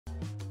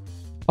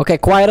Okay,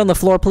 quiet on the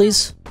floor,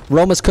 please.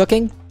 Roma's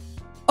cooking.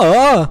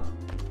 Ah!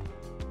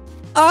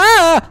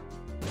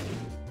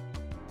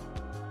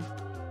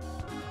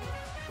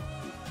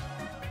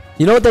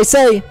 You know what they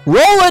say?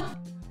 Roll it!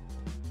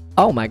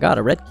 Oh my god,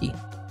 a red key.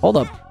 Hold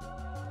up.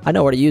 I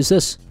know where to use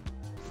this.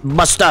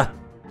 Musta!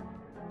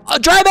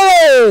 Try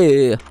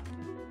me!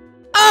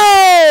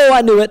 Oh!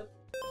 I knew it.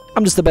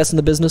 I'm just the best in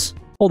the business.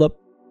 Hold up.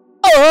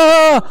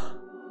 Oh!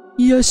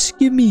 Yes,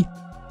 give me.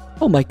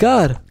 Oh my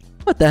god.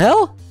 What the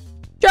hell?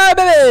 Try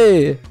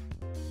me!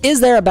 Is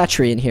there a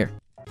battery in here?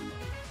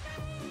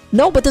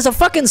 No, but there's a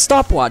fucking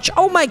stopwatch.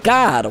 Oh my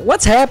god.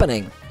 What's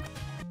happening?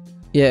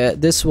 Yeah,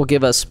 this will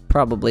give us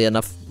probably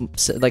enough,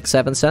 like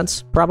 7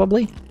 cents,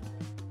 probably.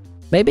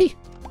 Maybe?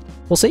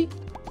 We'll see.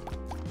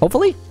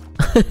 Hopefully.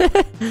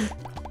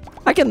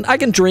 I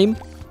can dream.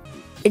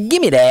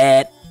 Give me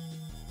that.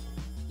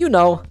 You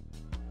know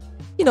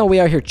we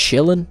are here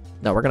chilling.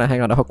 No, we're gonna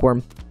hang on to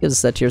Hookworm. Gives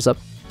us that tears up.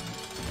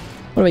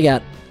 What do we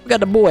got? We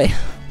got the boy.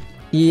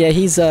 Yeah,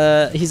 he's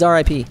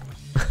RIP.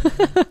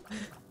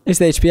 He's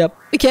the HP up.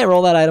 We can't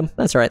roll that item.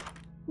 That's alright.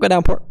 Go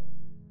down port.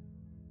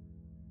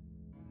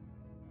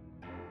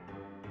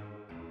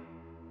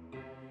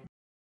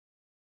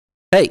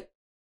 Hey,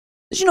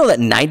 did you know that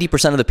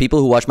 90% of the people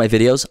who watch my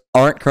videos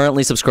aren't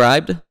currently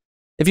subscribed?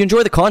 If you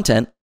enjoy the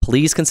content,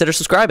 please consider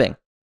subscribing.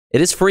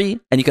 It is free,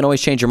 and you can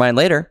always change your mind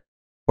later.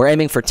 We're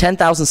aiming for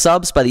 10,000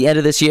 subs by the end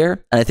of this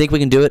year, and I think we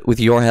can do it with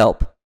your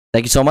help.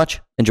 Thank you so much.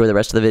 Enjoy the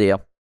rest of the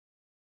video.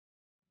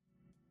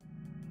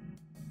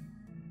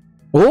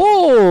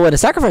 Oh, and a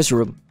sacrifice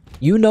room.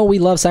 You know we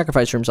love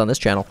sacrifice rooms on this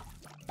channel.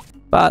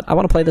 But I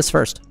want to play this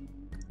first.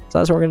 So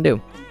that's what we're going to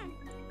do.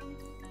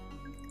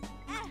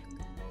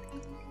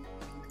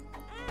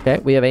 Okay,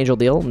 we have Angel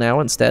Deal now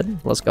instead.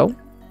 Let's go.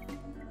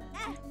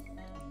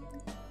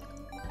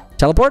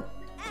 Teleport?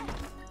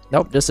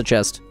 Nope, just a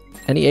chest.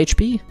 Any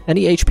HP?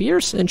 Any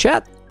HPers in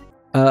chat?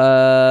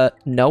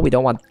 No, we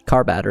don't want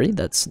car battery.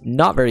 That's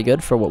not very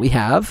good for what we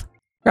have.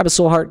 Grab a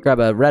soul heart, grab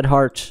a red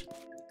heart.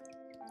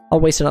 I'll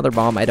waste another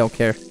bomb, I don't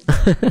care.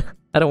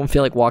 I don't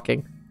feel like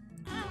walking.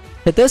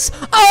 Hit this.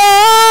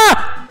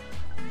 Ah!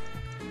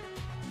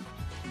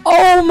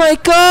 Oh my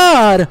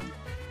god!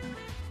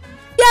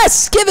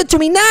 Yes! Give it to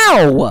me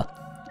now!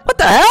 What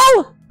the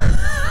hell?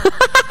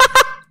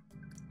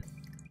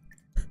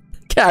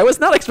 Okay, I was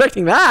not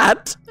expecting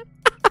that.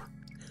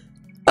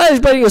 I was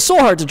expecting a soul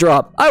heart to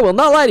drop. I will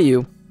not lie to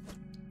you.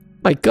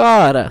 My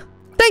god.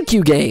 Thank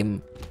you,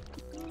 game.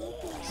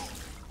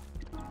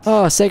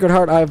 Oh, Sacred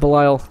Heart, Eye of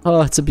Belial.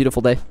 Oh, it's a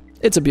beautiful day.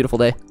 It's a beautiful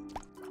day.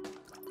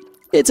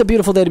 It's a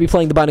beautiful day to be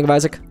playing the Binding of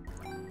Isaac.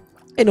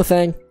 Ain't no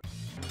thing.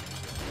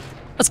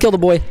 Let's kill the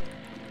boy.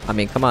 I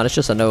mean, come on, it's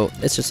just a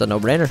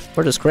no-brainer.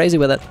 We're just crazy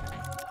with it.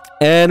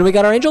 And we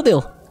got our Angel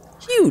Deal.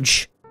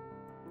 Huge.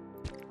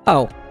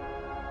 Oh.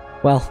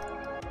 Well.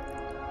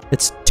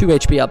 It's 2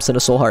 HP ups and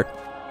a soul heart.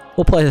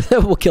 We'll play.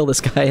 We'll kill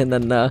this guy and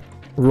then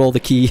roll the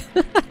key.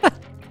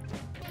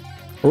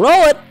 Roll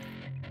it!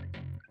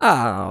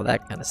 Oh,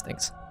 that kind of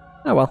stinks.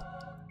 Oh well.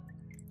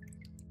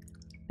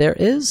 There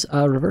is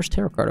a reverse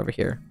tarot card over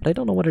here, but I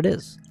don't know what it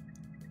is.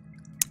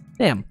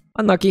 Damn,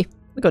 unlucky.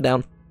 We go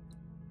down.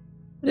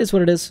 It is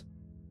what it is.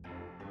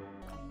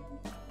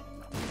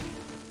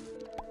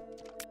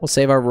 We'll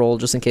save our roll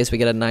just in case we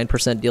get a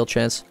 9% deal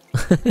chance.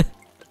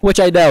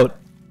 Which I doubt,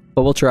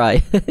 but we'll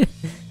try.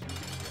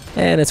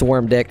 And it's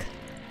Worm Dick.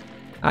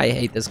 I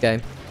hate this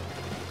guy.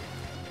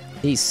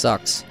 He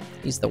sucks.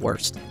 He's the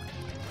worst.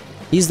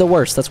 He's the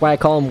worst. That's why I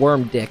call him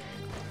Worm Dick.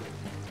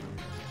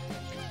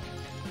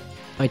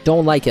 I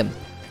don't like him.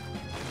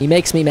 He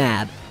makes me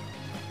mad.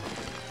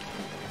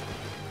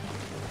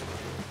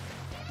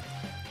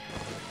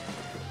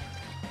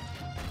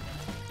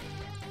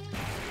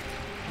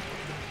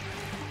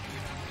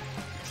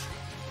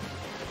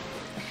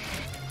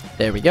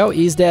 There we go.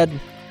 He's dead.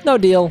 No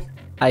deal.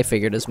 I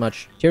figured as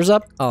much. Tears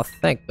up. Oh,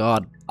 thank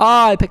God.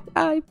 Oh,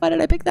 why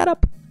did I pick that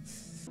up?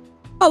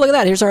 Oh, look at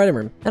that. Here's our item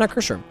room and our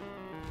curse room.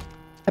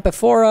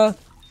 Epiphora.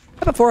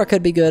 Epiphora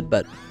could be good,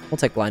 but we'll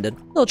take Blinded.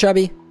 A little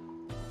chubby.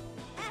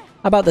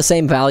 About the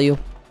same value.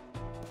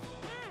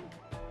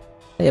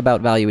 They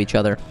about value each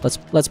other.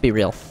 Let's be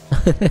real.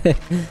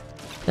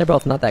 They're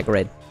both not that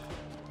great.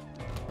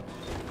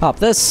 Pop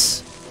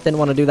this. Didn't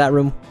want to do that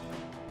room.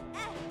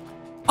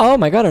 Oh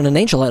my god, and an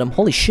angel item.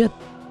 Holy shit.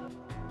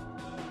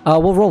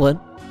 We'll roll it.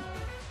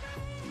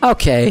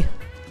 Okay.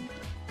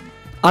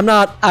 I'm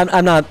not doing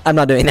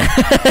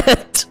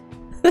that.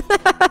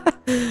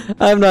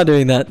 I'm not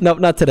doing that. Nope,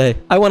 not today.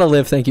 I want to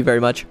live, thank you very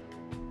much.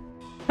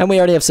 And we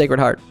already have Sacred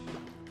Heart.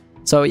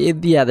 So,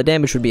 yeah, the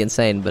damage would be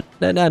insane, but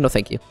no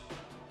thank you.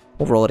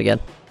 We'll roll it again.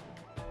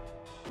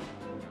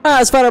 Ah,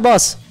 let's fight our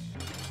boss.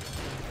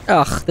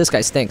 Ugh, this guy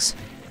stinks.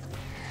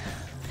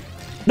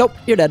 Nope,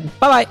 you're dead.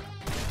 Bye-bye.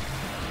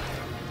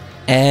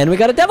 And we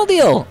got a devil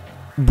deal.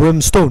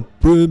 Brimstone,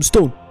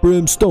 brimstone,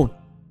 brimstone.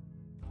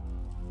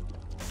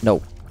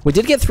 No. We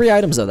did get 3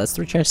 items, though. That's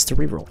 3 chances to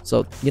reroll.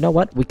 So, you know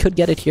what? We could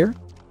get it here.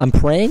 I'm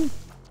praying.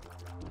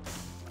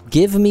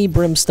 Give me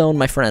Brimstone,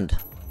 my friend.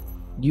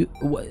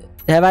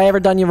 Have I ever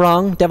done you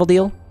wrong, Devil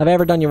Deal? Have I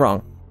ever done you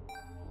wrong?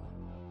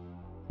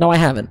 No, I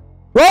haven't.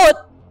 Roll it!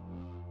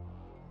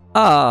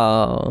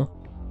 Oh.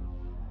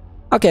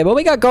 Okay, but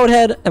we got Goat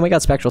Head and we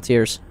got Spectral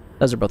Tears.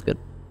 Those are both good.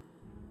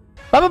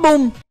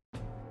 Ba-ba-boom!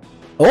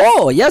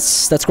 Oh,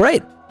 yes! That's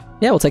great.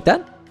 Yeah, we'll take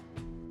that.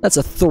 That's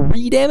a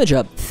 3 damage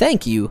up.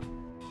 Thank you.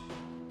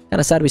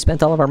 Kinda sad we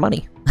spent all of our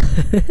money.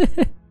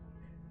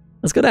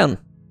 Let's go down.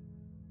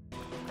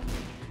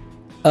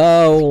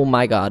 Oh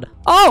my god.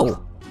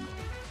 Oh!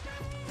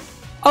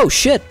 Oh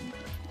shit!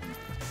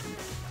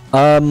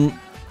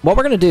 What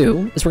we're gonna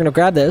do is we're gonna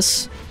grab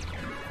this.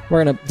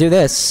 We're gonna do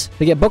this.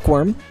 We get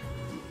Bookworm.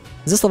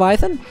 Is this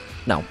Leviathan?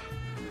 No.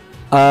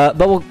 But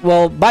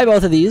we'll buy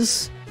both of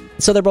these.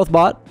 So they're both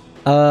bought.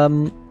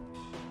 And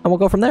we'll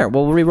go from there.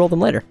 We'll re-roll them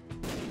later.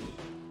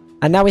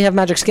 And now we have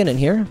magic skin in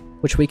here,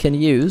 which we can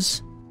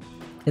use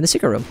in the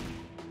secret room.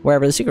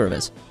 Wherever the secret room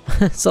is.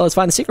 So let's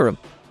find the secret room.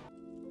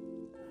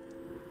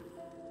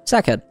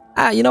 Sackhead.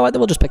 Ah, you know what?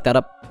 We'll just pick that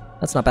up.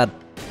 That's not bad.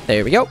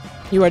 There we go.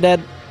 You are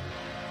dead.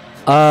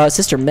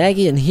 Sister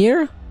Maggie in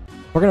here.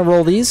 We're gonna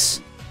roll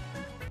these.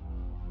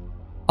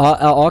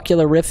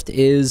 Ocular Rift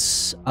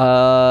is...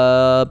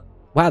 Wow,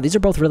 these are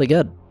both really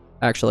good,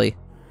 actually.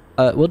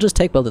 We'll just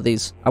take both of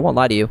these. I won't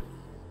lie to you.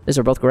 These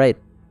are both great.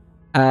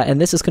 And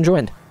this is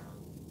conjoined.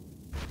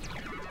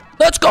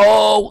 Let's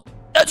go!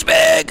 That's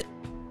big!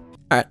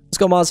 Alright, let's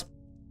go, Moz.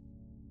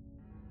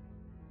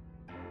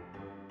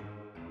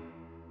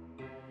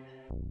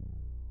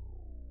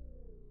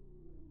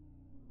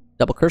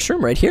 Double curse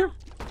room right here.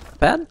 Not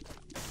bad.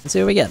 Let's see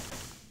what we get.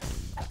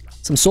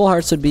 Some soul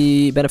hearts would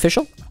be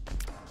beneficial.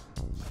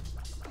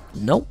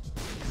 Nope.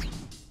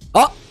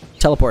 Oh!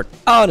 Teleport.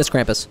 Oh, and it's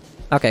Krampus.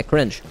 Okay,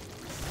 cringe.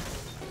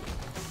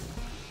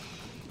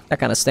 That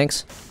kind of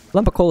stinks.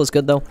 Lump of coal is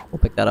good, though. We'll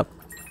pick that up.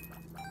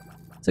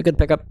 It's a good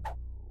pickup.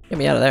 Get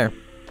me out of there.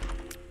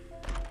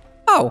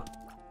 Oh!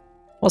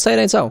 Well, say it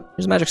ain't so.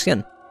 Here's a magic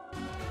skin.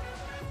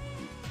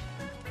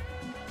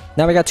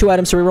 Now we got 2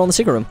 items to reroll in the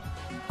secret room.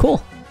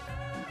 Cool.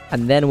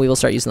 And then we will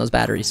start using those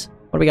batteries.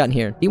 What do we got in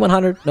here?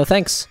 D100? No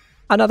thanks.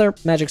 Another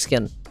magic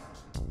skin.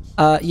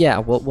 Yeah,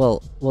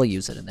 we'll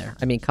use it in there.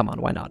 I mean, come on,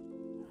 why not?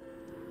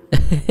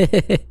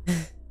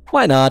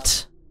 Why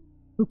not?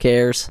 Who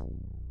cares?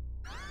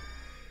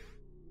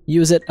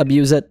 Use it,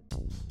 abuse it.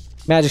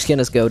 Magic skin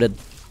is goated.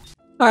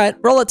 Alright,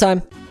 roll it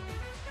time.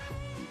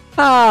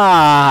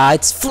 Ah,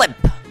 it's flip!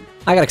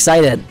 I got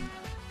excited.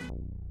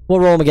 We'll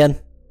roll them again.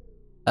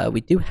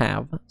 We do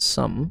have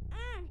some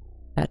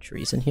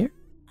batteries in here.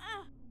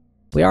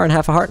 We are in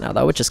half a heart now,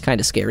 though, which is kind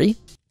of scary.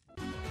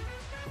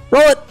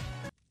 Roll it!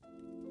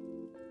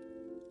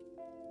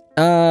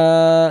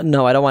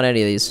 No, I don't want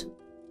any of these.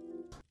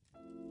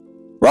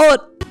 Roll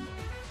it!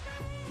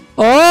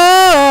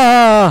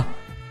 Oh!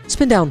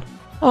 Spin down.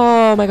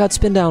 Oh my god,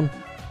 spin down.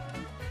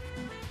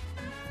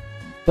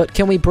 But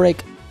can we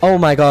break? Oh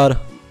my god.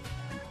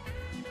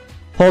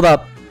 Hold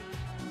up.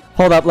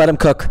 Hold up, let him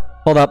cook.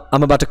 Hold up,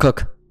 I'm about to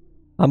cook.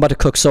 I'm about to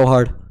cook so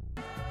hard.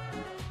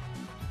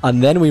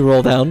 And then we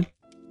roll down.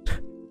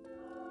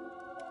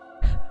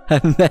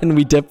 And then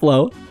we dip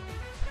low.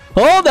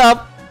 Hold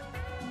up!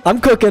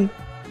 I'm cooking.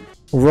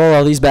 Roll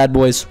all these bad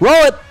boys.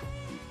 Roll it!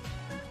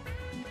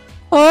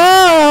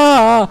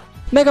 Ah!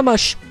 Mega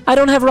Mush. I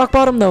don't have rock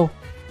bottom though.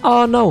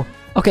 Oh no.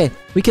 Okay,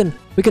 we can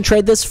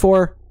trade this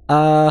for this.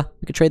 There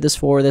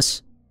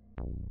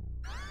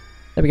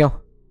we go.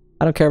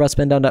 I don't care about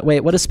spin down dice.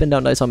 Wait, what does spin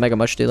down dice on Mega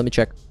Mush do? Let me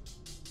check.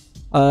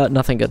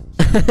 Nothing good.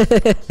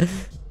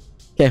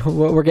 Okay,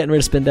 we're getting rid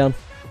of spin down.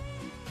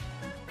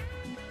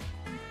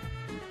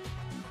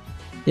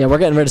 Yeah, we're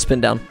getting rid of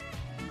spin down.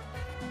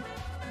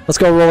 Let's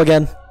go roll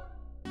again.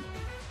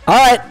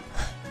 Alright!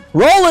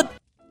 Roll it!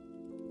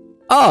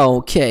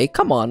 Okay,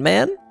 come on,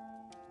 man.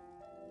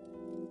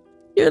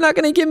 You're not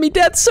gonna give me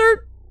death cert?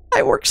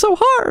 I worked so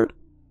hard.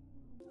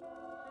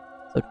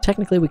 So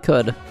technically we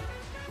could.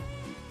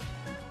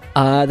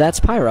 That's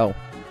Pyro.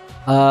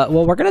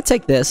 Well, we're gonna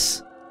take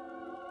this.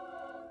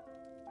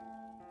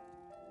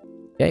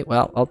 Okay,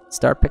 well, I'll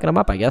start picking them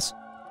up, I guess.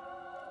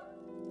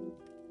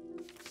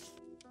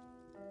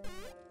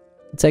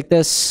 We'll take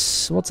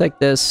this. We'll take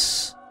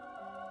this.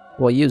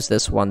 We'll use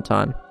this one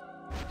time.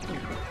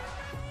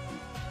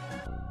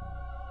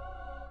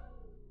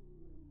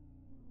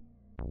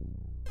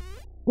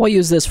 We'll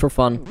use this for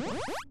fun.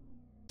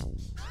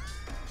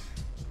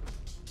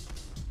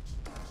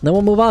 Then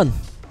we'll move on.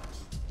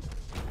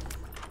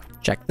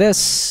 Check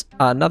this.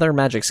 Another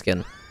magic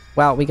skin.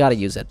 Wow, we gotta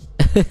use it.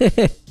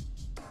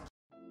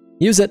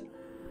 Use it.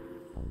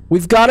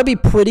 We've gotta be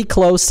pretty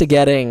close to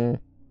getting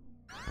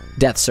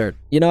death cert.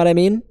 You know what I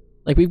mean?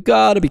 Like, we've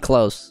gotta be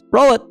close.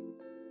 Roll it!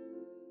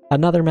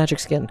 Another magic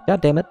skin.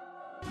 God damn it.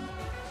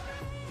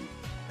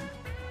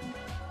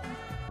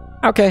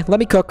 Okay, let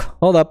me cook.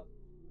 Hold up.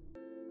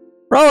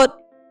 Roll it!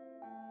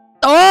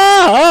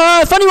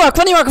 Oh! Funny rock!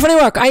 Funny rock! Funny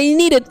rock! I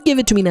need it! Give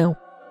it to me now.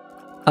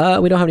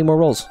 We don't have any more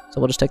rolls,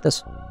 so we'll just take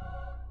this.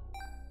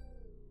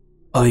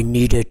 I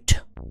need it.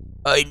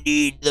 I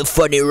need the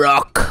funny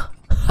rock.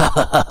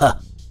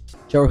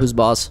 Show her who's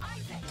boss.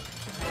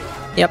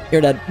 Yep,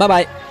 you're dead.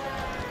 Bye-bye.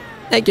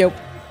 Thank you.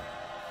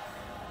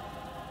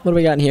 What do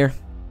we got in here?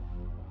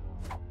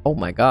 Oh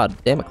my god,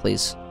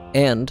 Damocles.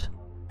 And...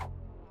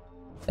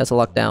 that's a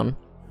luck down.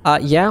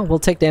 Yeah, we'll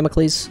take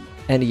Damocles.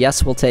 And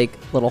yes, we'll take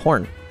Little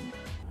Horn.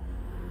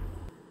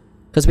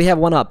 Because we have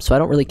one up, so I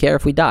don't really care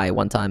if we die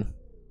one time.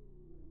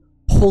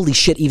 Holy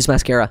shit, Eve's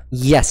Mascara.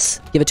 Yes!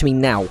 Give it to me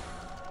now.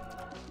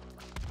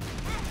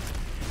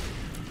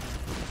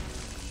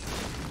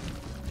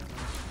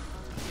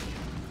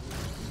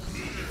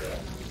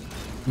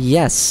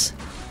 Yes.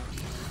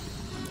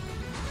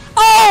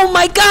 Oh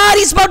my god,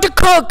 he's about to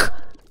cook!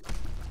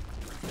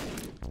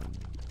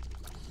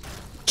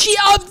 Gee,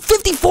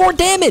 54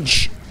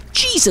 damage!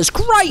 Jesus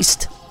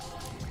Christ!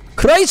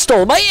 Christ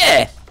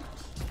almighty!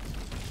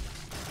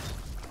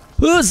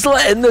 Who's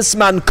letting this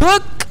man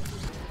cook?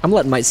 I'm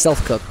letting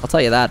myself cook, I'll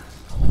tell you that.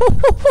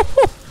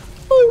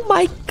 Oh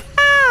my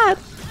god!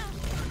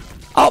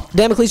 Oh,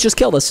 Damocles just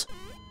killed us.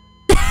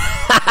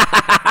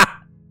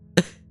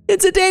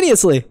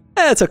 Instantaneously.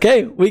 That's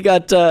okay. We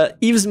got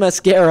Eve's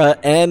Mascara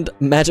and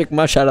Magic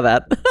Mush out of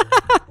that.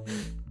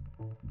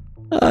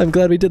 I'm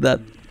glad we did that.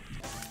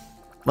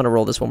 I'm gonna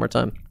roll this one more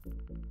time.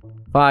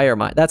 Fire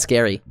my... that's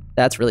scary.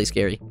 That's really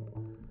scary.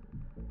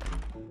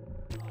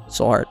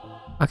 Soul Heart.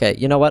 Okay,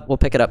 you know what? We'll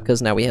pick it up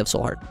because now we have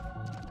Soul Heart.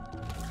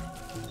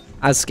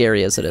 As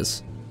scary as it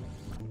is.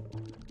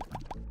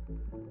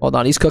 Hold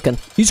on, he's cooking.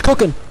 He's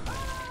cooking!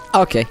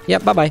 Okay,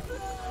 yep, bye-bye.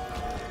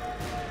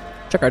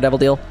 Check our devil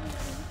deal.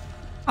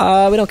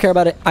 We don't care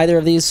about it, either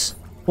of these.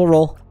 We'll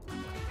roll.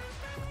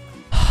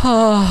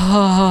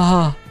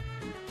 I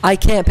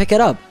can't pick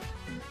it up.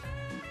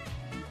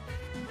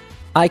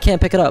 I can't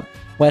pick it up.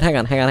 Wait, hang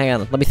on.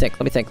 Let me think.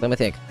 We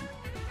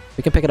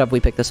can pick it up, we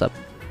pick this up.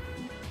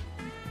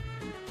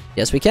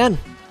 Yes, we can.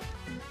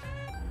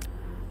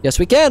 Yes,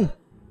 we can!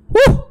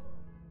 Woo!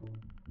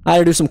 I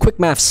gotta do some quick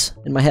maths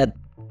in my head.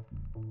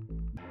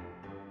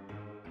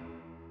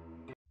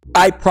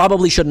 I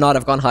probably should not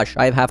have gone Hush.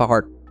 I have half a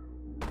heart.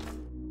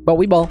 But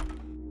we ball.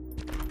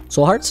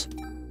 Soul Hearts?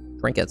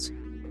 Trinkets.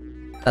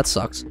 That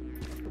sucks.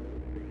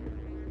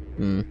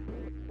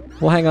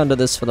 We'll hang on to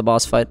this for the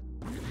boss fight.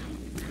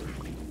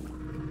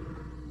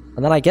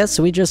 And then I guess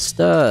we just,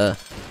 yeah.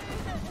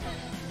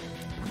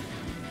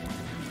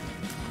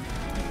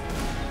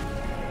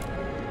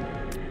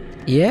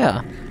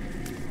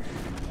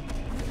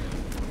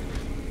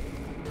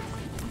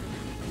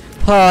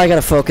 Oh, I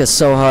gotta focus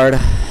so hard.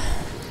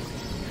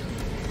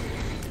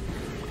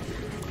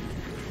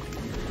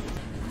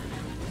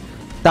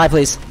 Die,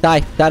 please. Die.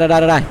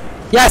 Die.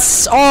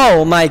 Yes!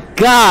 Oh my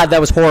god, that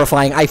was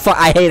horrifying. I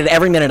hated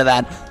every minute of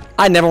that.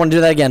 I never want to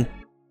do that again.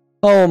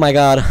 Oh my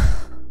god.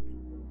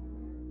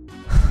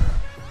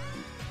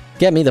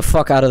 Get me the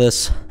fuck out of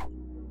this.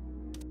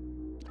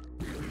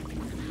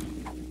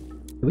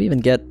 Do we even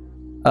get...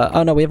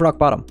 oh no, we have rock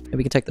bottom. Maybe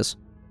we can take this.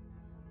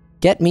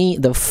 Get me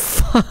the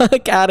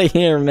fuck out of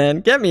here,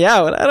 man. Get me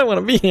out. I don't want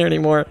to be here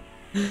anymore.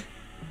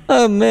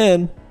 Oh,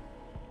 man.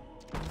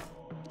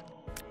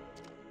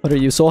 What are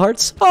you, Soul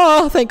Hearts?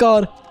 Oh, thank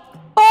God.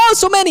 Oh,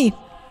 so many.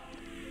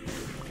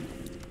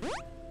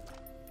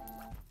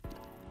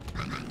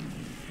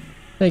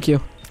 Thank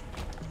you.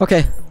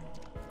 Okay.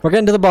 We're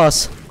getting to the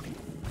boss.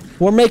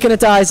 We're making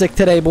it to Isaac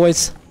today,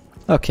 boys.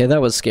 Okay,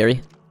 that was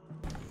scary.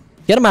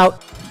 Get him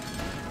out.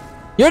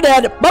 You're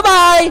dead.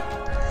 Bye-bye.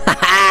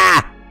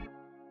 Ha-ha.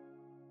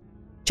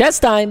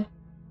 Chest time.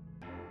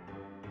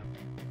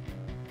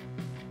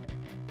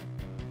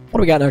 What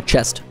do we got in our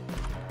chest?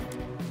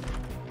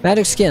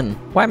 Magic skin.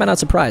 Why am I not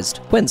surprised?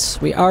 Quince.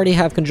 We already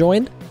have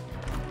conjoined.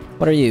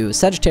 What are you?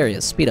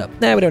 Sagittarius. Speed up.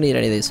 Nah, we don't need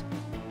any of these.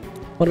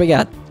 What do we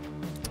got?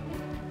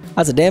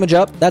 That's a damage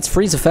up. That's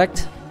freeze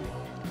effect.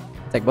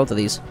 Take both of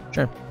these.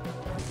 Sure.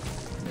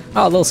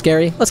 Oh, a little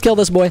scary. Let's kill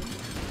this boy.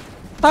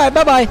 Alright,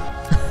 bye-bye.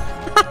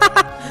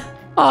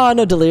 Oh,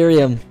 no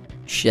delirium.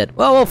 Shit.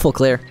 Well, we'll full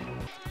clear.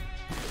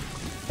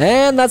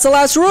 And that's the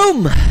last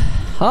room.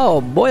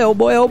 Oh boy, oh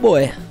boy, oh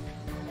boy.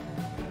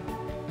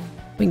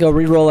 We can go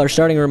re-roll our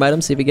starting room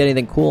items, see if we get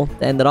anything cool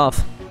to end it off.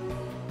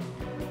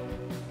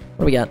 What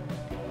do we got?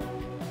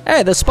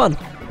 Hey, the spun.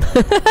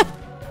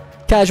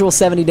 Casual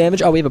 70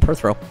 damage. Oh, we have a perth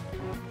throw.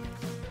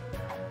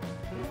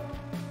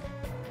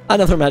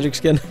 Another magic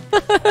skin.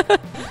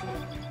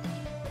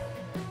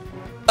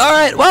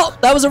 Alright, well,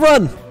 that was a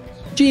run.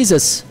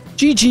 Jesus.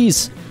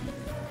 GG's.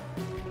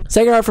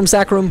 Second art from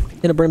Sack Room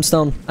in a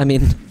Brimstone. I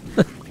mean,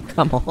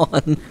 come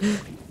on.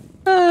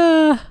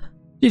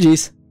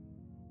 GG's.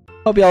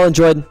 Hope you all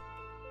enjoyed.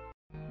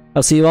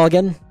 I'll see you all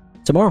again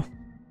tomorrow.